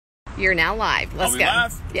You're now live. Let's go.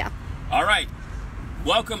 Live? Yeah. All right.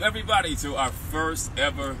 Welcome everybody to our first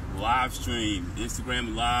ever live stream,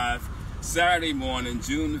 Instagram Live, Saturday morning,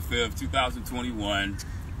 June the 5th, 2021.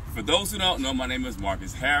 For those who don't know, my name is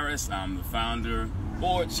Marcus Harris. I'm the founder,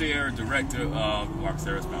 board chair, director of the Marcus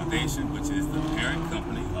Harris Foundation, which is the parent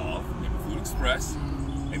company of Neighborfood Express.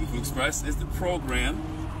 Neighborfood Express is the program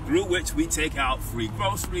through which we take out free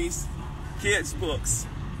groceries, kids' books,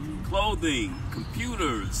 clothing,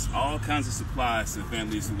 computers, all kinds of supplies to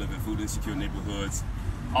families who live in food insecure neighborhoods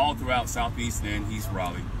all throughout Southeast and East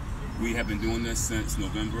Raleigh. We have been doing this since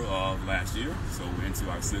November of last year, so we're into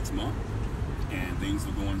our 6th month, and things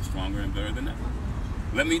are going stronger and better than ever.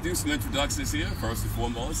 Let me do some introductions here. First and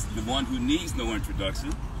foremost, the one who needs no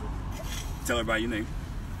introduction. Tell everybody your name.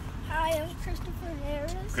 Hi, I'm Christopher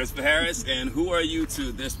Harris. Christopher Harris, and who are you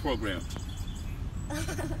to this program?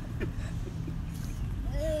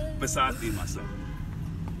 Besides being myself.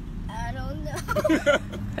 I don't know.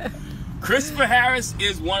 Christopher Harris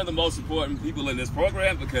is one of the most important people in this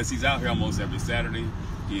program because he's out here almost every Saturday.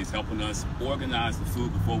 He is helping us organize the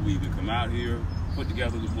food before we even come out here, put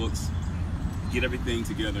together the books, get everything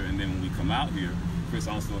together, and then when we come out here, Chris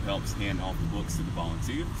also helps hand off the books to the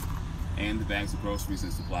volunteers and the bags of groceries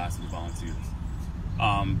and supplies to the volunteers.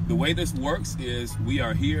 The way this works is we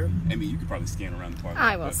are here. I mean, you could probably scan around the parking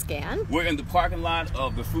lot. I will scan. We're in the parking lot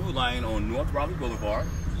of the Food Lion on North Raleigh Boulevard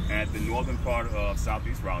at the northern part of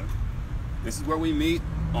Southeast Raleigh. This is where we meet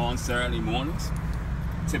on Saturday mornings.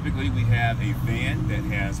 Typically, we have a van that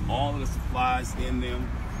has all of the supplies in them,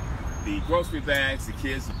 the grocery bags, the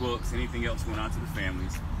kids' books, anything else going out to the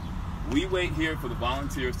families. We wait here for the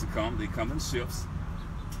volunteers to come. They come in shifts,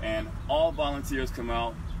 and all volunteers come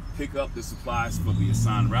out, pick up the supplies for the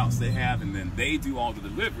assigned routes they have, and then they do all the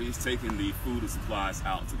deliveries, taking the food and supplies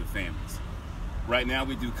out to the families. Right now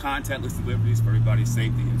we do contactless deliveries for everybody's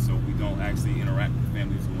safety, and so we don't actually interact with the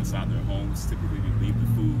families who are inside their homes. Typically we leave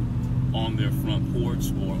the food on their front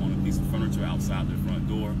porch or on a piece of furniture outside their front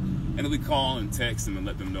door, and then we call and text them and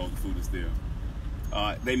let them know the food is there.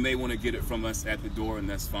 They may want to get it from us at the door, and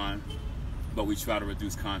that's fine, but we try to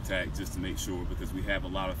reduce contact just to make sure, because we have a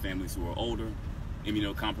lot of families who are older,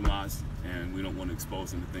 immunocompromised, and we don't want to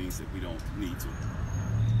expose them to things that we don't need to.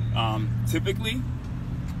 Typically,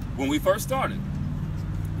 when we first started,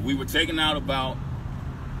 we were taking out about,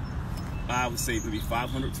 I would say, maybe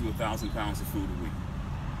 500 to 1,000 pounds of food a week.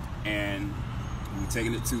 And we were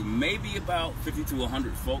taking it to maybe about 50 to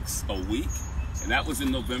 100 folks a week, and that was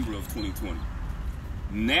in November of 2020.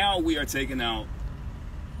 Now we are taking out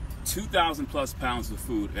 2,000 plus pounds of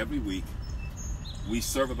food every week. We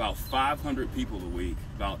serve about 500 people a week,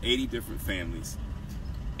 about 80 different families,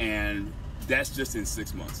 and that's just in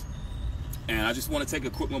 6 months. And I just want to take a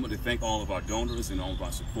quick moment to thank all of our donors and all of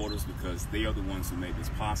our supporters, because they are the ones who made this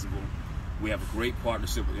possible. We have a great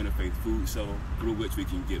partnership with Interfaith Food Shuttle, through which we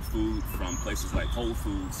can get food from places like Whole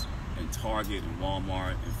Foods and Target and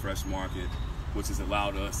Walmart and Fresh Market, which has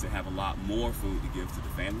allowed us to have a lot more food to give to the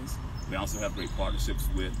families. We also have great partnerships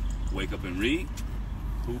with Wake Up and Read,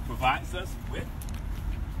 who provides us with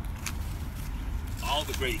all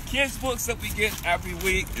the great kids books that we get every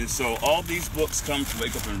week. And so all these books come to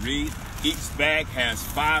Wake Up and Read. Each bag has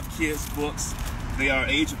 5 kids books. They are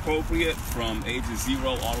age appropriate from ages 0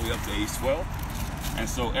 all the way up to age 12. And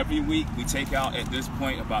so every week we take out, at this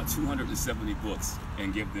point, about 270 books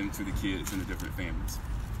and give them to the kids in the different families.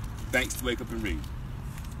 Thanks to Wake Up and Read.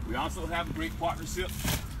 We also have a great partnership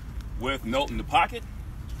with Note in the Pocket.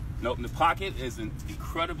 Note in the Pocket is an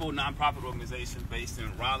incredible nonprofit organization based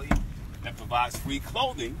in Raleigh that provides free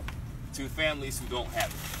clothing to families who don't have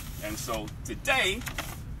it. And so today,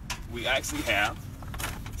 we actually have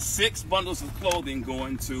 6 bundles of clothing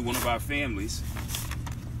going to one of our families.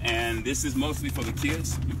 And this is mostly for the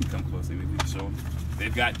kids. You can come closer, maybe we can show them.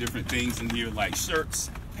 They've got different things in here like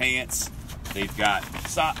shirts, pants, they've got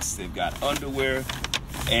socks, they've got underwear,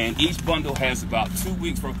 and each bundle has about 2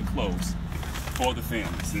 weeks worth of clothes for the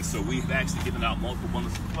families. And so we've actually given out multiple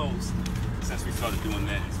bundles of clothes since we started doing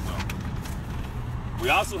that as well. We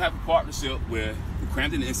also have a partnership with the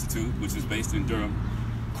Camden Institute, which is based in Durham.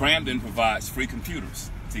 Camden provides free computers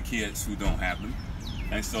to kids who don't have them.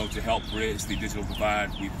 And so to help bridge the digital divide,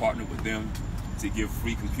 we partner with them to give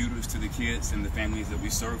free computers to the kids and the families that we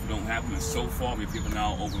serve who don't have them. And so far, we've given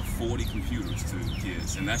out over 40 computers to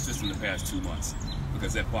kids. And that's just in the past 2 months,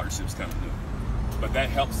 because that partnership is kind of new. But that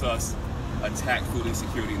helps us attack food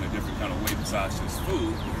insecurity in a different kind of way besides just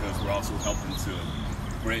food, because we're also helping to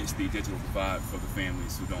bridge the digital divide for the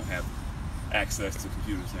families who don't have access to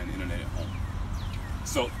computers and internet at home.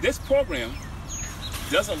 So this program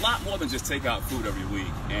does a lot more than just take out food every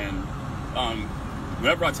week. And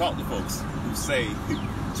whenever I talk to folks who say,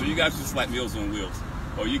 so you guys just like Meals on Wheels,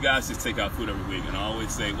 or you guys just take out food every week, and I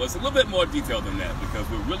always say, well, it's a little bit more detailed than that, because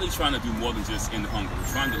we're really trying to do more than just end hunger.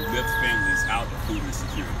 We're trying to lift families out of food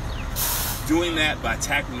insecurity. Doing that by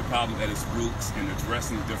tackling the problem at its roots and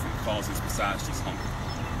addressing different causes besides just hunger.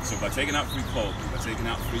 So by taking out free clothing, by taking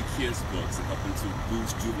out free kids' books and helping to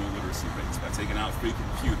boost juvenile literacy rates, by taking out free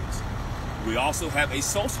computers, we also have a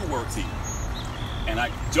social work team. And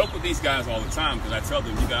I joke with these guys all the time because I tell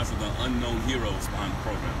them, you guys are the unknown heroes behind the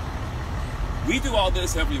program. We do all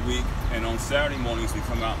this every week, and on Saturday mornings we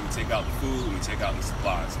come out and we take out the food and we take out the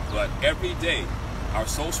supplies. But every day, our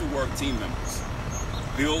social work team members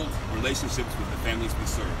build relationships with the families we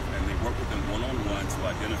serve, and they work with them one-on-one to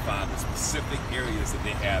identify the specific areas that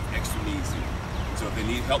they have extra needs in. So if they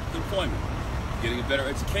need help with employment, getting a better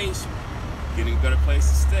education, getting a better place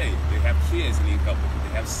to stay, they have kids they need help with,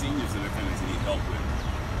 they have seniors in their families they need help with.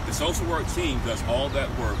 The social work team does all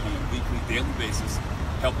that work on a weekly, daily basis,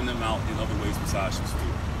 helping them out in other ways besides just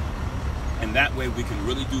food. And that way we can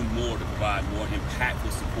really do more to provide more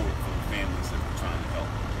impactful support for the families that we're trying to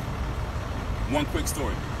help. One quick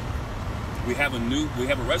story. We have a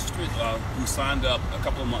registrant who signed up a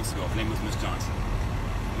couple of months ago. Her name is Miss Johnson.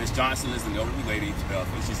 Miss Johnson is an elderly lady,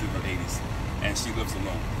 she's in her 80s, and she lives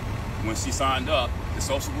alone. When she signed up, the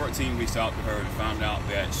social work team reached out to her and found out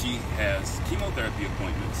that she has chemotherapy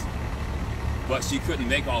appointments, but she couldn't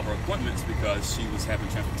make all of her appointments because she was having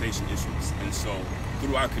transportation issues. And so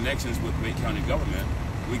through our connections with Wake County government,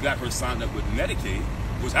 we got her signed up with Medicaid,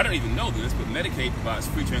 which I don't even know this, but Medicaid provides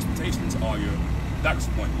free transportation to all your doctor's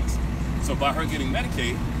appointments. So by her getting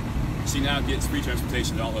Medicaid, she now gets free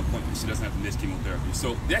transportation to all her appointments. She doesn't have to miss chemotherapy.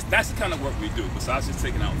 So that's the kind of work we do, besides just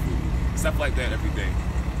taking out food. Stuff like that every day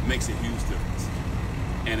makes a huge difference.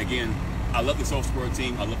 And again, I love the social work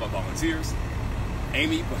team. I love our volunteers.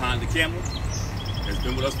 Amy behind the camera has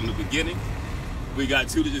been with us from the beginning. We got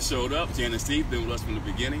two that just showed up. Jan and Steve been with us from the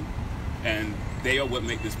beginning, and they are what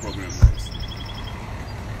make this program work.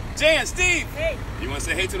 Jan, Steve, hey, you want to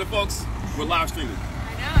say hey to the folks? We're live streaming.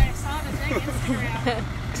 I know, I saw the thing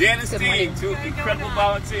Instagram. Jan and Steve, two incredible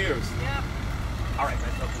volunteers. Yep. All right,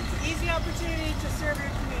 Easy opportunity to serve your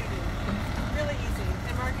community. Really easy.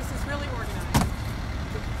 And Marcus is really organized.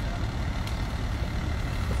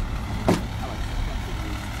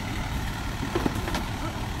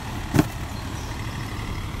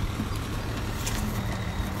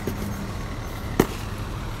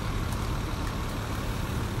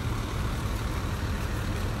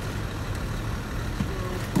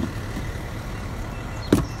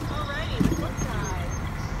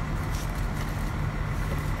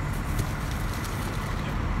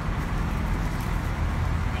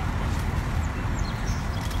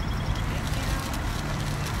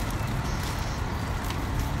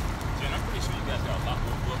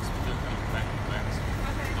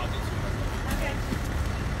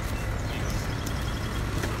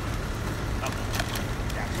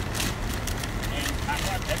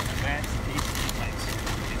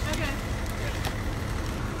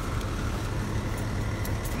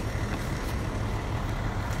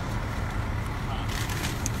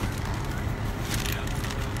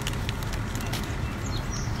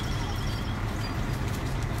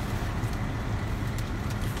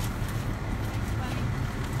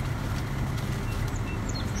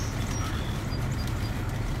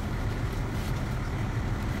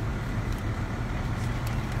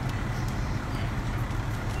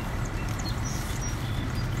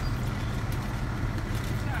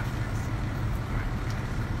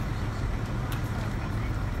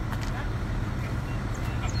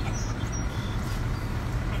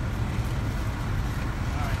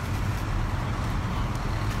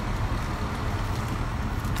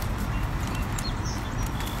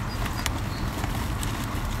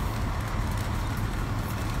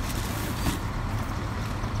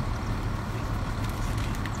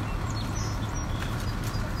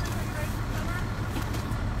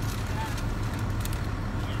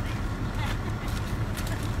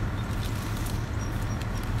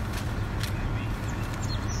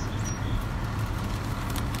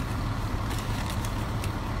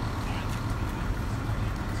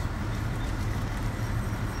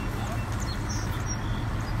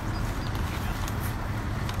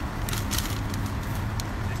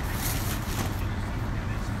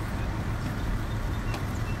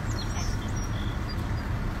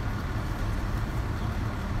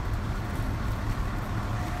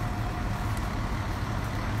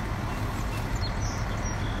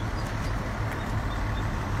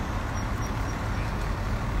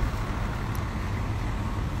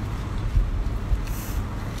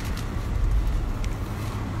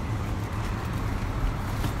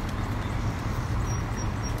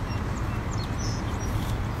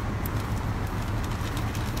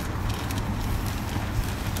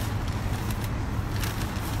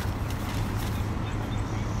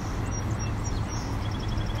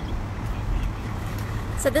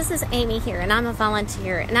 So this is Amy here, and I'm a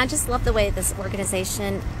volunteer, and I just love the way this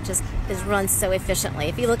organization just is run so efficiently.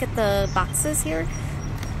 If you look at the boxes here,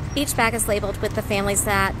 each bag is labeled with the families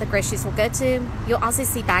that the groceries will go to. You'll also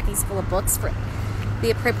see baggies full of books for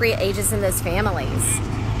the appropriate ages in those families.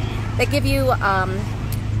 They give you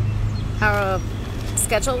a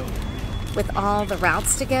schedule with all the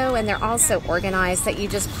routes to go, and they're also organized that you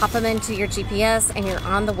just pop them into your GPS and you're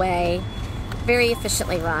on the way. Very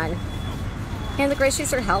efficiently run. And the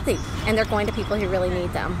groceries are healthy, and they're going to people who really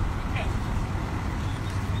need them.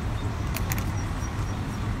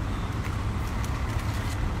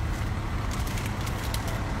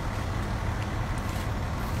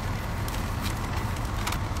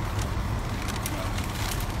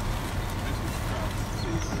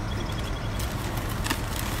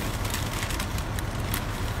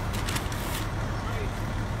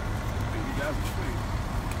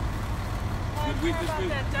 About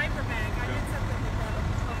that diaper bag, I did something with that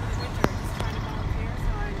over the winter, just trying to volunteer, so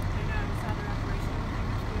I know it's other operation.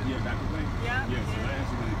 Yeah, diaper bag? Yeah. Yeah, so they're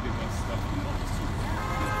actually going to give us stuff in the office too.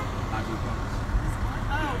 Hydroponics.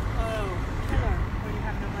 Oh, killer, when you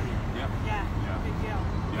have no money. Yeah. Yeah, big deal.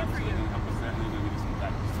 Yeah, Good so for they you. can help us that, and they're going to give us some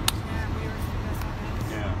diapers too. Yeah, we were seeing this on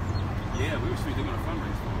this. Yeah, we were sweet. They're going to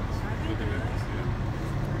fundraise for us. With the business,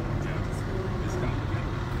 yeah. It's coming together.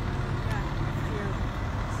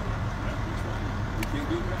 We can't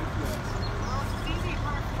do that for us. Well, it's easy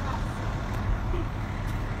hard for us.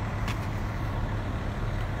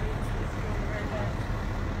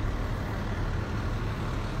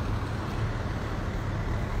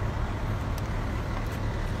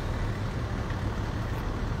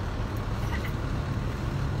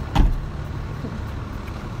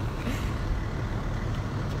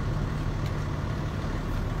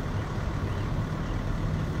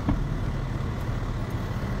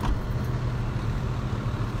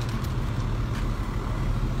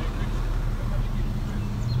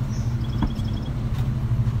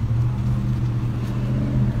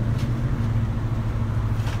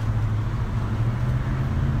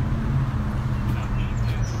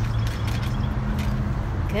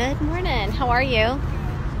 Good morning. How are you?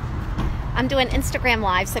 I'm doing Instagram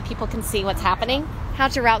Live so people can see what's happening.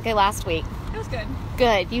 How'd your route go last week? It was good.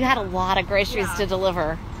 Good. You had a lot of groceries to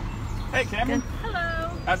deliver. Hey, Cameron.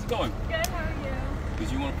 Hello. How's it going? Good, how are you? Did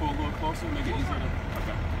you want to pull a little closer, make it easier to...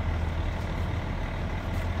 Okay.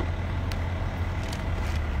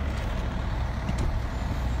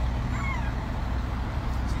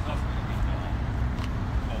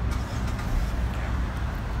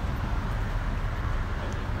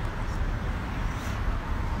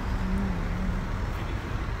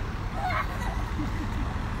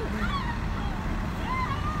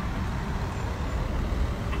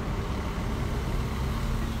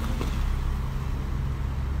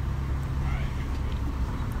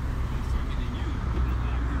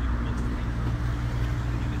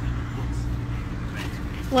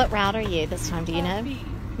 What route are you this time? Do you know? B.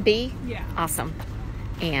 B? Yeah. Awesome.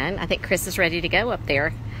 And I think Chris is ready to go up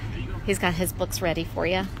there. He's got his books ready for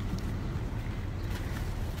you.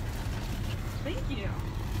 Thank you.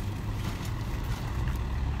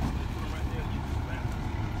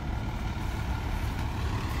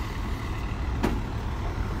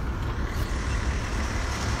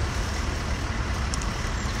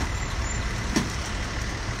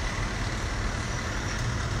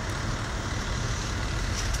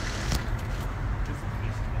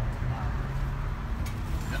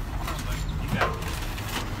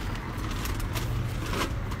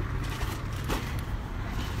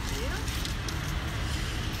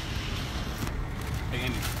 Hey,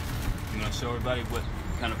 Amy, you want to show everybody what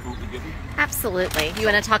kind of food we give them? Absolutely. You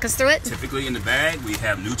want to talk us through it? Typically in the bag, we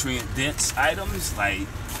have nutrient-dense items like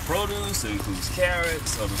produce that includes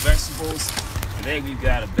carrots, other vegetables. Today we've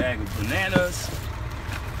got a bag of bananas.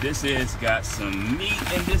 This has got some meat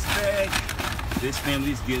in this bag. This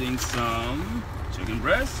family's getting some chicken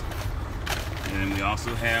breast. And then we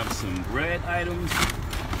also have some bread items.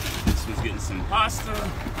 This one's getting some pasta.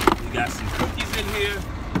 We got some cookies in here.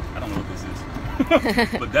 I don't know what this is.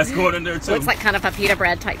 But that's going in there too. Looks like kind of a pita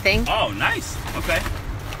bread type thing. Oh, nice. Okay.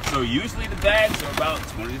 So usually the bags are about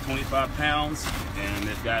 20 to 25 pounds, and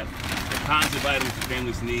they've got the kinds of items the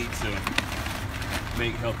families need to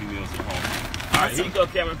make healthy meals at home. All right, here you go,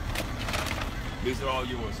 Cameron. These are all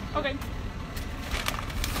yours. Okay.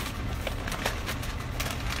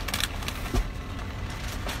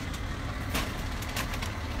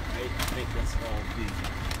 I think that's all beef.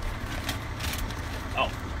 Oh,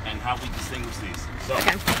 and how we distinguish these. So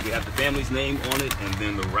we have the family's name on it, and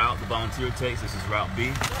then the route the volunteer takes. This is Route B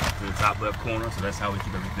to the top left corner. So that's how we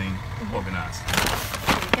keep everything organized.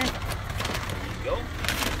 Very good. There you go.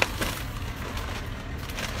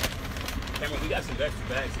 got some extra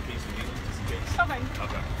bags in case you need them, just in case. Okay.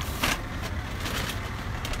 Okay.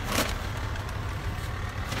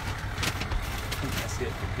 That's it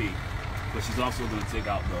for P. But she's also going to take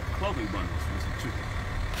out the clothing bundles from some chicken.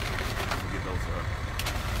 We'll get those to her.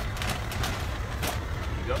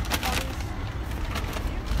 There you go.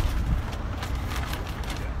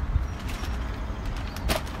 Yeah.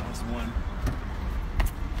 Last one.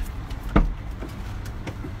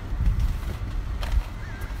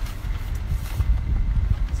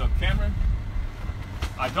 So Cameron,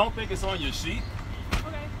 I don't think it's on your sheet,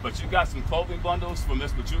 Okay. but you got some clothing bundles for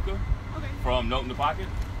Miss Pachuca Okay. from Note in the Pocket,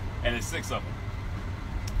 and it's 6 of them.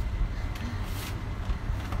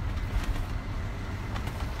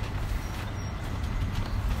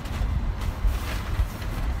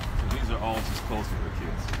 So these are all just clothes for the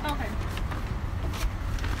kids. Okay.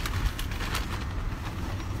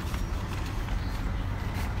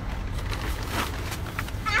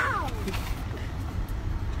 Ow!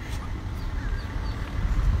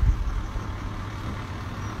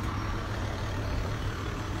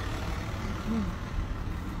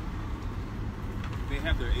 They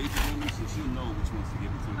have their age limits, so she'll know which ones to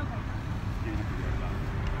give it to. Okay. You don't have to worry about it.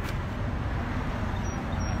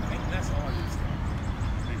 I think that's all it is.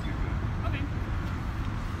 I think you're good. Okay.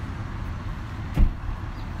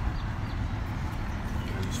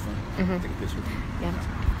 Can I use your phone? Mhm. Take a picture. Yeah.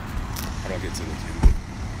 How do I get to it?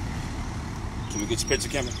 Can we get your picture,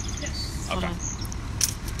 camera? Yes. Hold Okay. on.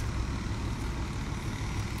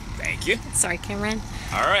 Thank you. Sorry, Cameron.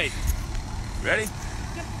 All right. Ready?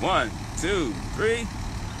 1, 2, 3.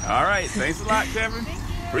 All right. Thanks a lot, Cameron. Thank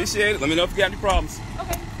you. Appreciate it. Let me know if you got any problems.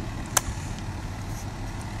 Okay.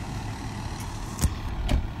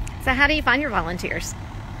 So how do you find your volunteers?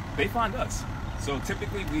 They find us. So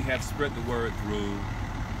typically we have spread the word through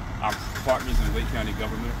our partners in the Wake County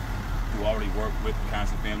government who already work with the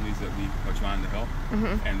kinds of families that we are trying to help.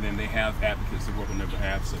 And then they have advocates that work on their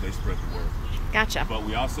behalf, so they spread the word. Gotcha. But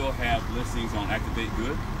we also have listings on Activate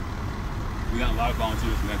Good. We got a lot of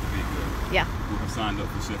volunteers from Activate Good Yeah. who have signed up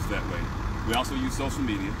for shifts that way. We also use social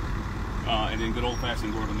media, and then good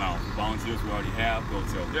old-fashioned word of mouth. The volunteers we already have go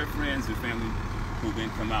tell their friends and family who then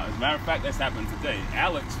come out. As a matter of fact, that's happened today.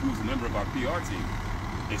 Alex, who's a member of our PR team,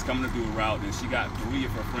 is coming to do a route, and she got 3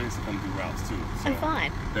 of her friends to come do routes too. So Oh,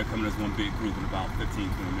 fun. they're coming as one big group in about 15,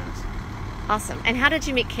 20 minutes. Awesome. And how did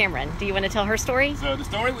you meet Cameron? Do you want to tell her story? So the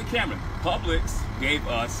story with Cameron, Publix gave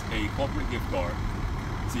us a corporate gift card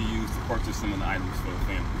to use to purchase some of the items for the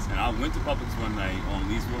families. And I went to Publix one night on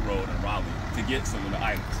Leesville Road in Raleigh to get some of the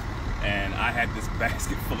items. And I had this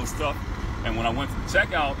basket full of stuff. And when I went to the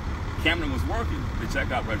checkout, Cameron was working the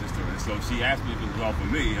checkout register. And so she asked me if it was all for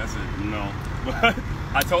me. I said, no. But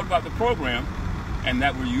I told her about the program and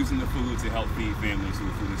that we're using the food to help feed families who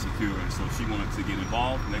are food insecure. And so she wanted to get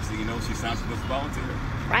involved. Next thing you know, she signed up as a volunteer.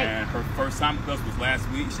 Right. And her first time with us was last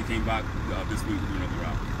week. She came back this week to do another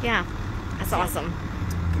route. Yeah. That's awesome.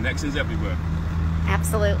 Connections everywhere.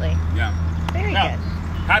 Absolutely. Yeah. Very Now, good.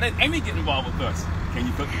 how did Amy get involved with us? Can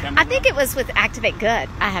you put the camera I think it was with Activate Good.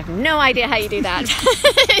 I have no idea how you do that.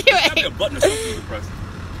 There's gotta be Anyway. a button or something you can press.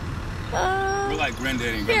 We're like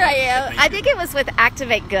granddaddy and Here grandma. I am. I think it was with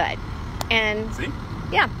Activate Good. And See?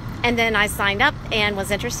 yeah. And then I signed up and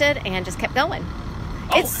was interested and just kept going.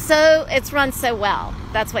 Oh. It's run so well.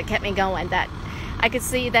 That's what kept me going. That I could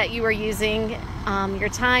see that you were using your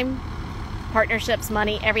time, partnerships,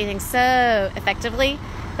 money, everything so effectively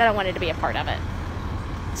that I wanted to be a part of it.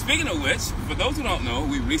 Speaking of which, for those who don't know,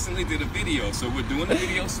 we recently did a video. So we're doing a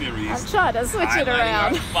video series. I'm trying to switch it highlighting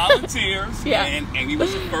around. our volunteers. Yeah. And Amy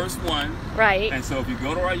was the first one. Right. And so if you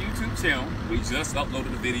go to our YouTube channel, we just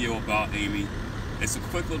uploaded a video about Amy. It's a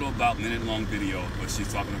quick little about minute-long video, but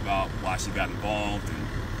she's talking about why she got involved, and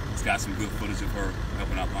it's got some good footage of her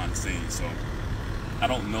helping out behind the scenes. So I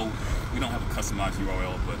don't know, we don't have a customized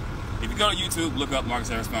URL, but if you go to YouTube, look up Marcus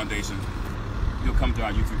Harris Foundation, you'll come to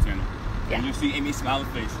our YouTube channel, Yeah. and you'll see Amy's smiling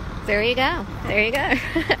face. There you go. There you go.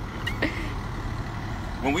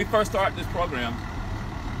 When we first started this program,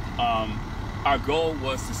 our goal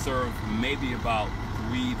was to serve maybe about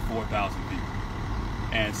 3,000 to 4,000 people.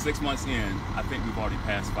 And 6 months in, I think we've already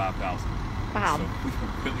passed 5,000. Wow. So we've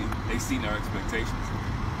really exceeded our expectations.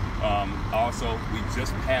 Also, we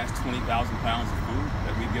just passed 20,000 pounds of food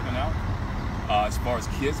that we've given out. As far as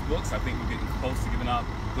kids' books, I think we're getting close to giving out.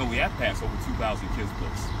 Well, we have passed over 2,000 kids'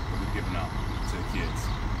 books that we've given out to the kids.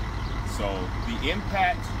 So the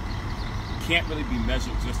impact can't really be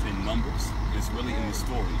measured just in numbers. It's really in the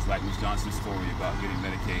stories, like Ms. Johnson's story about getting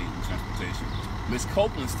Medicaid and transportation. Ms.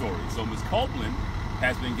 Copeland's story. So Ms. Copeland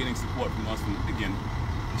has been getting support from us from the beginning.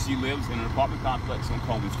 She lives in an apartment complex on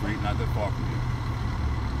Coleman Street, not that far from here.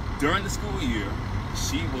 During the school year,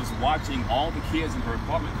 she was watching all the kids in her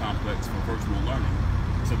apartment complex for virtual learning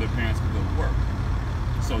so their parents could go to work.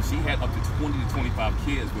 So she had up to 20 to 25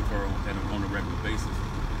 kids with her on a regular basis.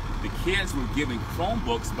 The kids were given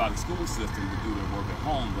Chromebooks by the school system to do their work at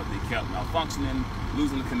home, but they kept malfunctioning,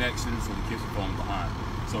 losing the connection, so the kids were falling behind.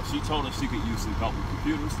 So she told us she could use some help with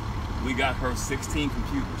computers. We got her 16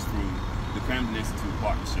 computers through the Camden Institute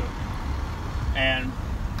partnership. And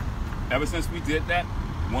ever since we did that,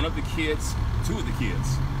 two of the kids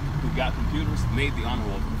who got computers made the honor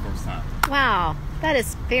roll for the first time. Wow, that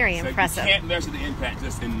is very So impressive. you can't measure the impact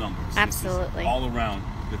just in numbers. Absolutely. It's just all around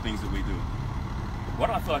the things that we do. Why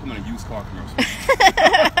do I feel like I'm in a used car commercial?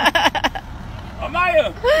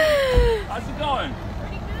 Amaya! How's it going?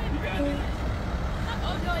 Pretty good. You got it?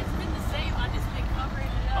 Oh no, it's been the same. I've just been covering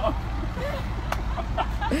it up.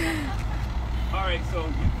 Oh. All right, so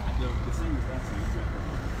you got the same as last time.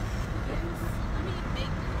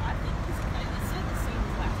 I think it said the same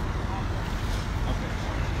as last time. Okay.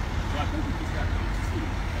 So I think we just got those two.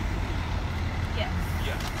 Yes.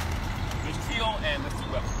 Yeah. There's teal and let's see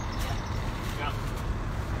what. Yeah.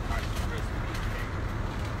 All right, Chris.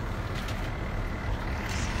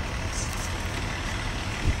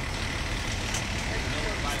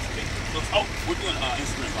 Oh, we're doing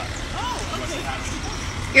Instagram Live. Oh,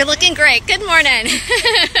 okay. You're looking great. Good morning. All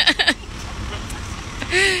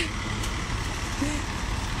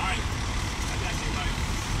right. I got you, Mike.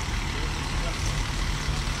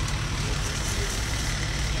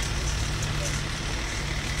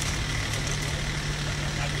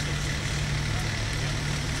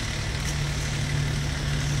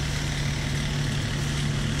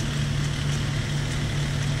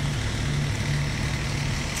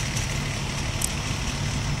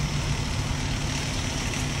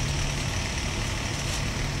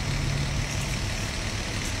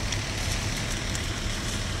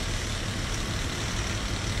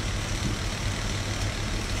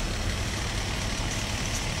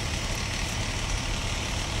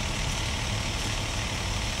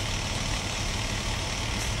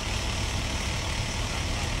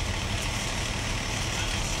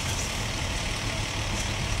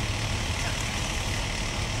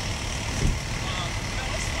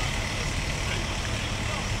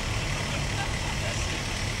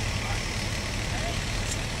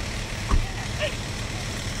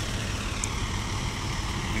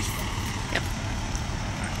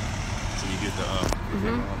 So you get the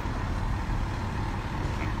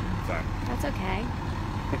sorry. That's okay.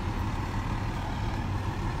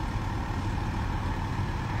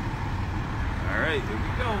 All right, here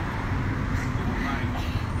we go.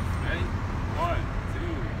 Ready? 1, 2,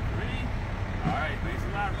 3. All right, thanks a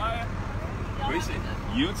lot, Maya. Appreciate it.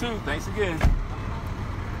 You too. Thanks again.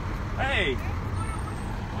 Hey,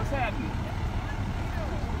 what's happening?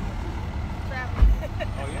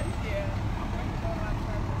 Oh yeah. Yeah.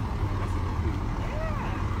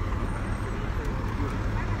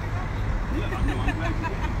 Yeah, I'm glad you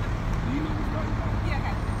did. Do you know what's going on? Yeah, I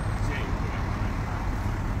got it. Jay.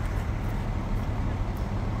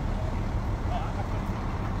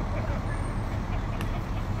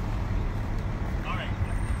 All right.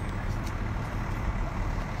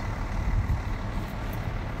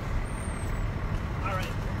 All right.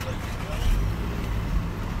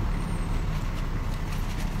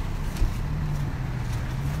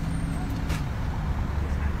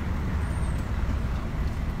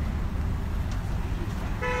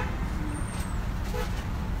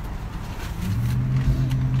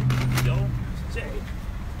 Yo, Jay.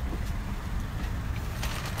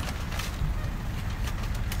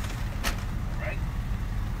 Right?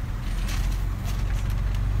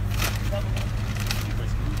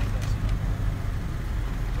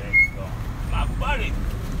 There you go. My buddy.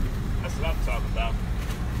 That's what I'm talking about.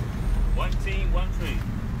 One team, one dream.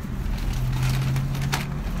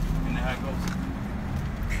 And how it goes.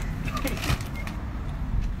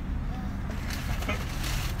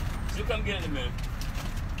 She'll come get it in a minute.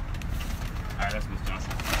 All right, that's Miss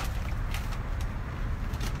Johnson.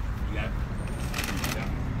 You got it? Yeah.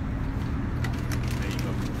 There you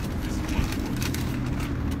go. This is one.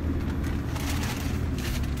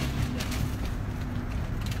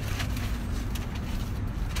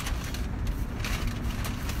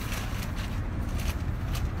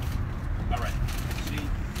 All right. She.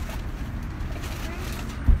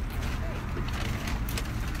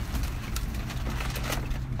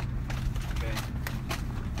 Okay. I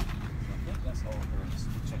think that's all hers.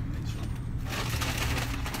 Check and make sure.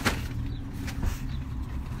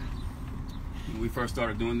 When we first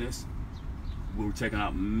started doing this, we were taking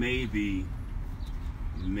out maybe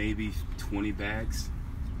 20 bags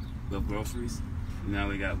of groceries. Now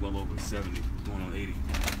we got well over 70, going on 80.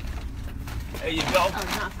 There you go.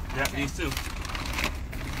 Yeah, these two.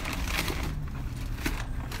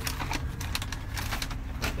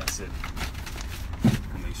 That's it.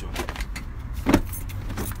 I'll make sure.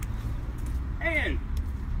 And,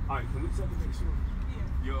 all right, can we check to make sure?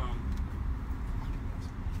 Yeah. Your,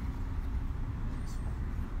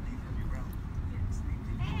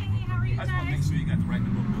 Hey, how are you I just want to make guys? sure you got the right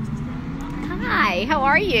number of books and stuff. Hi, how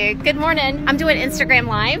are you? Good morning. I'm doing Instagram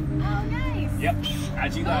Live. Oh, nice. Yep,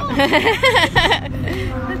 IG Live.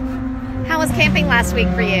 How was camping last week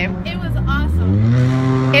for you? It was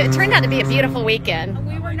awesome. It turned out to be a beautiful weekend.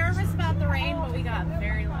 We were nervous about the rain, but we got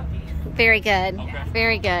very lucky. Very good. Okay.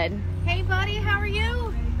 Very good. Hey, buddy, how are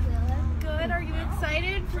you? Good. Are you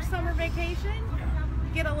excited for summer vacation?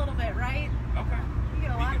 You get a little bit, right? Okay. You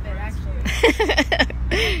get a lot of it, actually.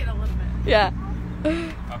 You get a little bit. Yeah.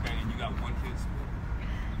 Okay, and you got one kid?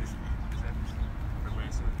 Is that her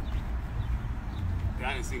grandson?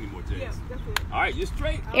 I didn't see any more J's. Yeah, that's it. All right, you're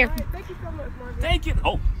straight. Here. All right, thank you so much, Margaret. Thank you.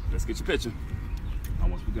 Oh, let's get your picture.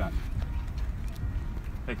 Almost forgot.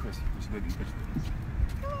 Hey, Chris, we should get your picture.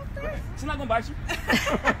 Go ahead. She's not gonna bite you.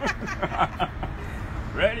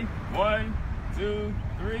 Ready? 1, 2,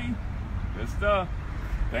 3. Good stuff.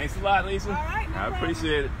 Thanks a lot, Lisa. All right, no I problem.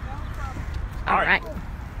 appreciate it. All right.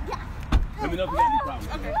 Let me know if you got any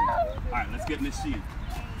problems. Okay. All right, let's get in this sheet.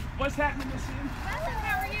 What's happening, Miss Sheehan? Listen,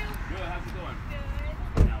 how are you? Good. How's it going?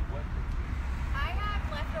 Good. Now what? I have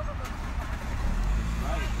leftover books.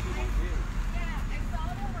 Right. You won't hear. Yeah, I saw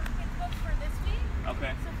there were kids books for this week. Okay.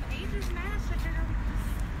 So if the ages match, I figured we could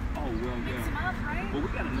just Oh well, mix them yeah. up, right? Well, we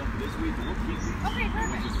got enough for this week, but we'll keep these. Okay,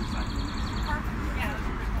 perfect. We'll just recycle them. Perfect. Yeah, that's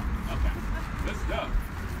pretty cool. Okay. Let's go.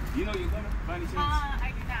 You know your limit by any chance? I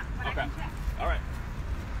do not, but I Okay. can check. All right.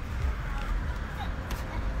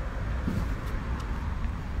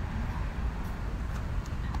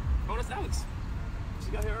 Oh, that's Alex.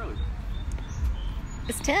 She got here early.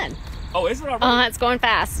 It's 10. Oh, is it already? It's going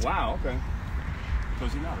fast. Wow, okay. So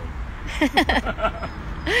she's not early.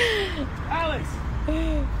 Alex!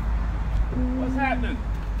 What's happening?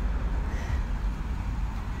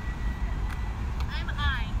 I'm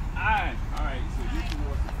I. Alright, alright, so you can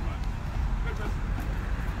walk the front. Good, Chris.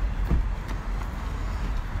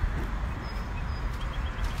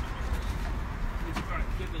 You start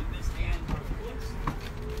giving this hand her books.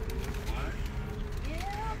 One.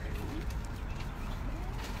 Yeah.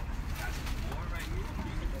 Got some more right here.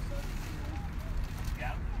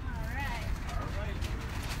 Yeah. All right. Alright.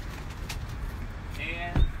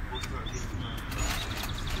 And we'll start getting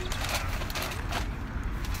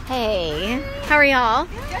Hey, how are y'all?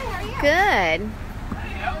 Good. How are you? Good.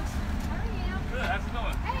 Hey, Alex. How are you? Good, how's it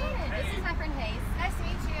going? Hey, this Hey. is my friend Hayes. Nice to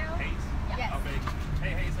meet you. Hayes? Yes. Okay.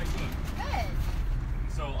 Hey, Hayes, how you doing? Good.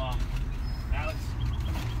 So, Alex,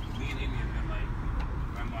 me and Amy have been like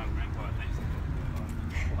grandma and grandpa things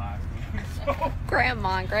live. So,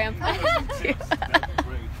 Grandma and Grandpa. give us some tips. That'd be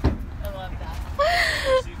great. I love that.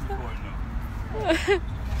 She's recording though.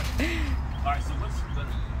 All right, so what's the...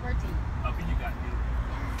 We're deep. Okay, you got me.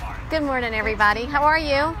 All right. Good morning, everybody. How are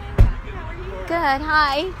you? How are you? Good.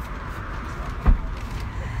 Hi.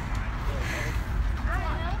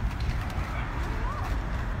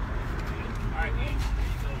 All right, Amy,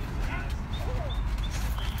 here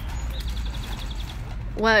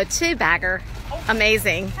you go. Whoa, 2-bagger.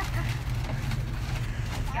 Amazing.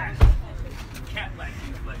 Cat like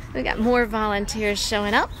you, like We got more volunteers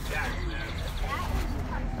showing up. that,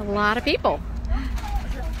 A lot of people. man.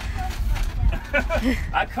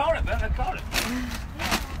 I caught it, man. I caught it.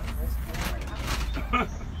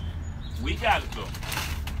 We got it, though.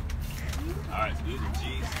 All right, so these are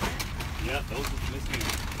G's. Yeah, those are missing.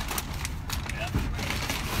 Yeah.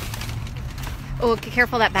 Oh,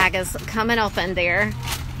 careful, that bag is coming open there.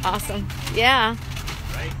 Awesome. Yeah.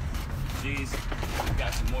 Right? G's. We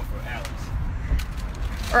got some more for Alex.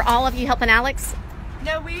 Are all of you helping Alex?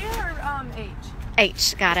 No, we are H.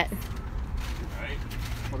 H, got it. All right?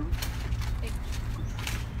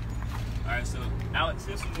 All right, so Alex,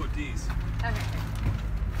 here's some more D's. Okay.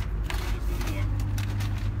 Here's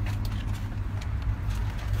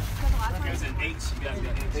one more. Here's an H. You guys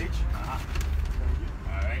got H? Uh-huh.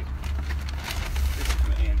 All right. This is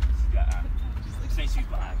for Ann. She got I. Say she's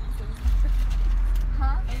behind.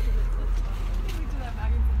 Huh?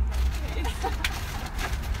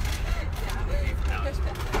 Alex.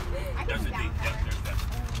 There's a D. Yep, there's that.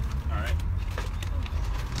 All right.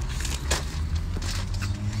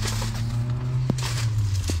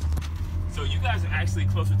 So you guys are actually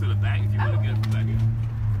closer to the back if you want to get it from back here.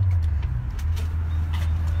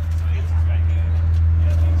 So H is right here.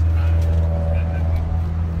 Yeah, H is high. Got that one.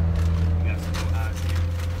 You got some more eyes.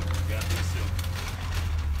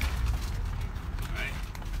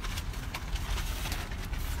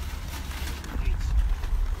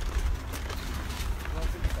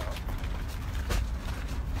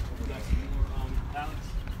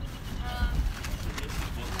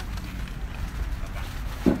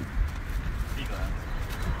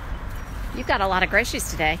 You've got a lot of groceries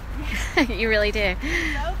today. You really do. Okay.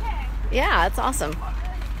 Yeah, it's awesome.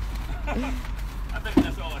 I think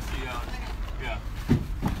that's all I see. Yeah.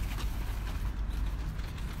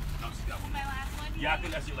 No, she got one. My last one. Yeah, I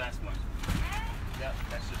think that's your last one. Yep,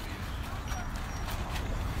 that should be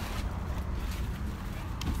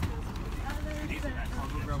it. These are nice.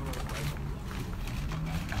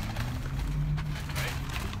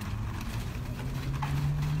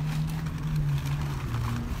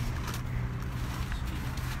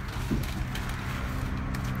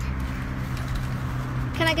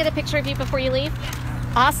 Can I get a picture of you before you leave? Yes.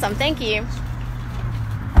 Awesome, thank you.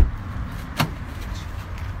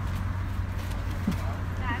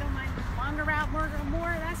 I don't mind longer route,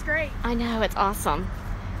 more. That's great. I know, it's awesome.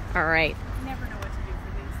 All right, You never know what to do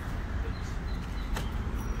for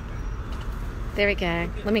these. there we go.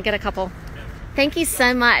 Let me get a couple. Thank you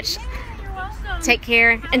so much. Yeah, you're welcome. Take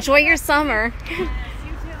care. Enjoy your summer. Yes, you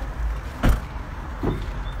too.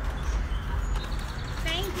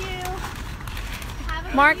 Thank you. Have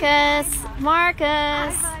a Marcus. Bye,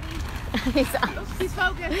 Marcus. buddy. He's, He's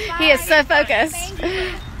focused. he is so focused. Thank you.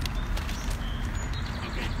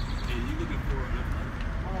 Okay. And you looking for?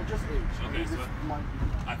 Just age. Okay, so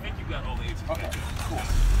I think you got all the ages. Okay, cool.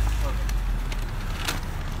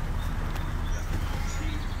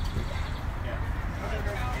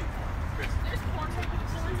 There's corn chickens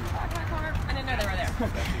still in the back of my car. I didn't know they were there.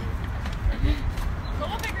 But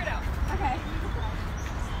we'll figure it out. Okay.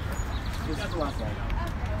 This is the last one.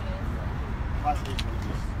 Last age one.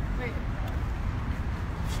 Wait.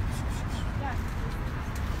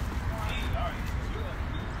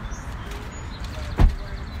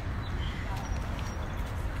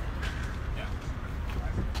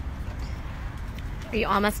 Are you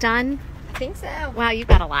almost done? I think so. Wow, you've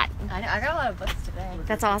got a lot. I know. I got a lot of books today.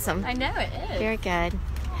 That's awesome. I know it is. Very good.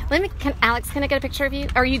 Alex, can I get a picture of you?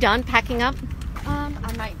 Are you done packing up? I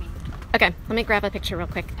might be. Okay, let me grab a picture real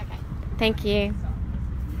quick. Okay. Thank you.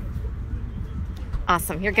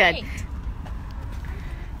 Awesome, you're good. Great.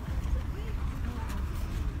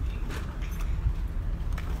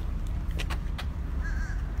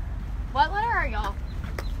 What letter are y'all?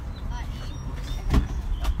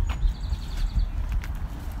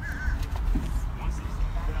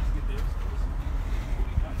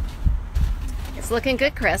 It's looking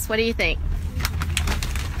good, Chris. What do you think?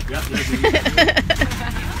 Yep, there's the E.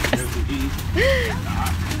 There's the E.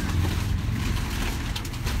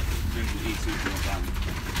 There's the E too. if you don't find it.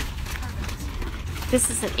 This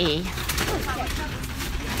is an E.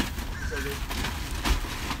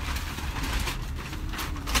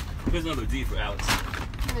 Here's another D for Alex.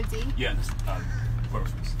 Another D? Yeah, this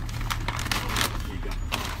groceries. Here you go.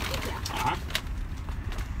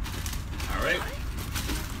 All right.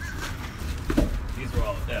 These are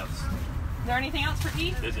all F's. Is there anything else for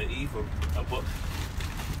E? There's an E for a book.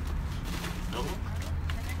 No one?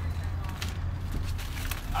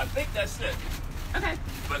 I think that's it. Okay.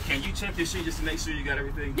 But can you check your sheet just to make sure you got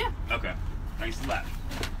everything? Yeah. Okay. Thanks a lot.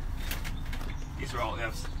 These are all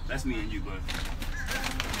F's. That's me and you, bud.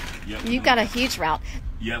 Yep, You've got a huge route.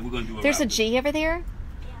 Yeah, we're gonna do a There's a route. G over there.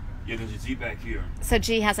 Yeah, there's a G back here. So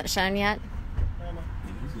G hasn't shown yet. Yeah,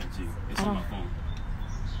 who's got G? It's I on my don't- phone.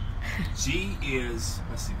 G is,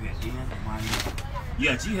 let's see, we had N, minus.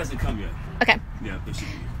 Yeah, G hasn't come yet. Okay. Yeah, it should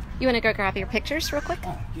be. You want to go grab your pictures real quick?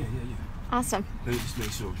 Oh, yeah. Awesome. Let me just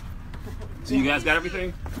make sure. So you guys got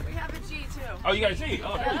everything? We have a G too. Oh, you got a G?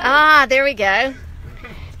 Oh, there you go. Ah, there we go.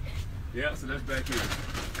 Yeah, so that's back here.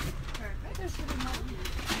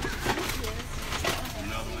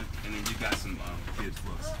 Another one, and then you got some kids'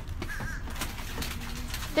 books.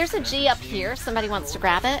 There's a G up here. Somebody wants to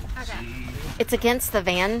grab it. G. It's against the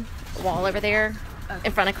van wall over there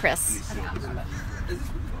in front of Let me Chris. see what this is.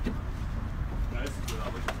 No, this is good.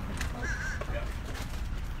 Yeah.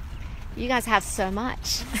 You guys have so much.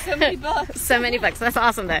 So many books. So many books. That's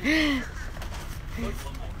awesome though.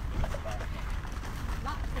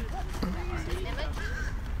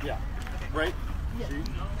 Yeah. Right?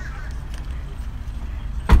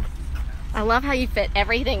 I love how you fit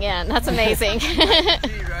everything in. That's amazing. G,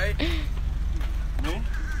 right? Me?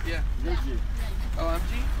 Yeah. You're G. Oh, I'm G?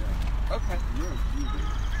 Okay. You're a G, dude.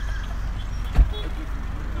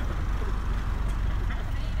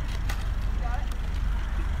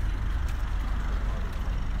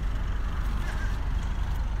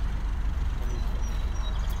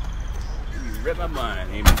 You read my mind,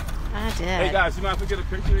 Amy. I did. Hey guys, you mind if we get a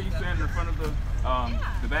picture of you standing in front of the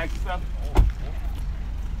bags and stuff? Okay,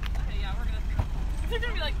 yeah, we're gonna. They're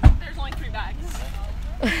gonna be like, there's only 3 bags.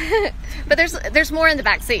 But there's more in the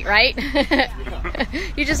back seat, right?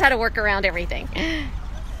 You just had to work around everything.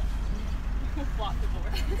 Lock the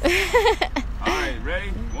door. All right, ready?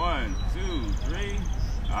 1, 2, 3.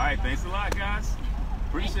 All right, thanks a lot, guys.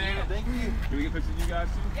 Appreciate it. Thank you. Can we get pictures of you guys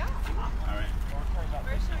too? Yeah. All right.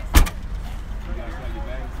 Where should we sit? You guys got your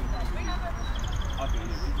bags? Okay, yeah, we can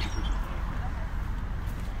get pictures.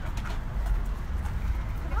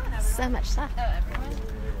 So much stuff.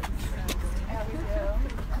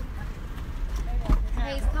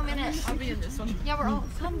 Hey, come in it. I'll be in this one. Yeah, we're all.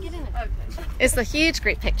 Come get in it. Okay. It's the huge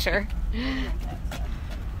group picture.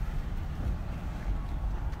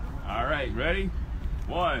 All right, ready?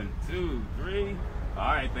 1, 2, 3. All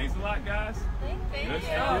right, thanks a lot, guys. Thank Good you.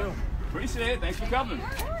 stuff. Appreciate it. Thanks for coming.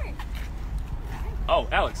 Oh,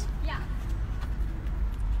 Alex. Yeah.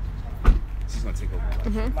 She's gonna take over.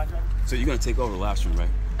 So you're gonna take over the live stream, right?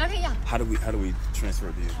 Okay, yeah. How do we transfer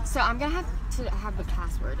it to you? So I'm gonna have to have the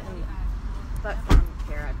password, but from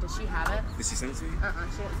Kara, does she have it? Did she send it to you? She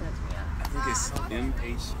didn't send it to me yet. I think it's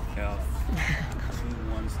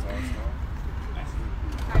MHF21 ***.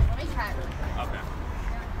 Alright, let me try it really quick. Okay.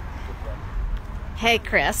 Hey,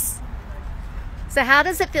 Chris. So how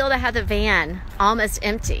does it feel to have the van almost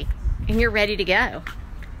empty and you're ready to go?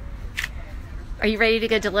 Are you ready to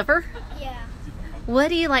go deliver? Yeah. What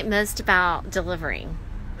do you like most about delivering?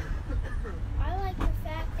 I like the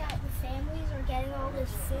fact that the families are getting all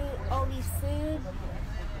these food,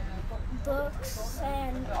 books,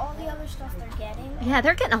 and all the other stuff they're getting. Yeah,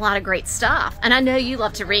 they're getting a lot of great stuff. And I know you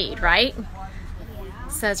love to read, right? Yeah.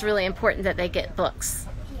 So it's really important that they get books.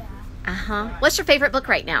 Yeah. Uh-huh. What's your favorite book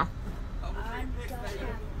right now? I don't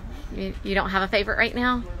have. You don't have a favorite right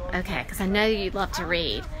now? Okay, because I know you love to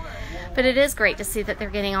read. But it is great to see that they're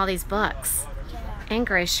getting all these books Yeah. and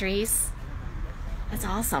groceries. That's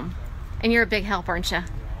awesome. And you're a big help, aren't you?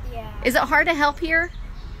 Yeah. Is it hard to help here?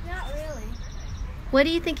 Not really. What do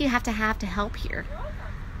you think you have to help here?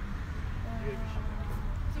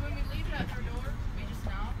 So when we leave it at your door, we just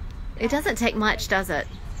knock. It doesn't take much, does it?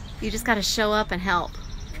 You just got to show up and help.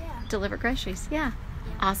 Yeah. Deliver groceries. Yeah.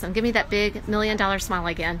 Awesome. Give me that big $1 million smile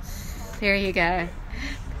again. There you go.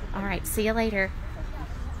 All right. See you later.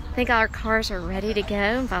 I think our cars are ready to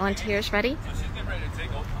go. Volunteers ready? So she's getting ready to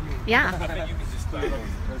take over. Yeah. I think you can just start.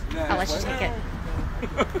 I'll let you take it.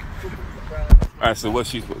 All right. So what's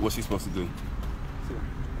she supposed to do?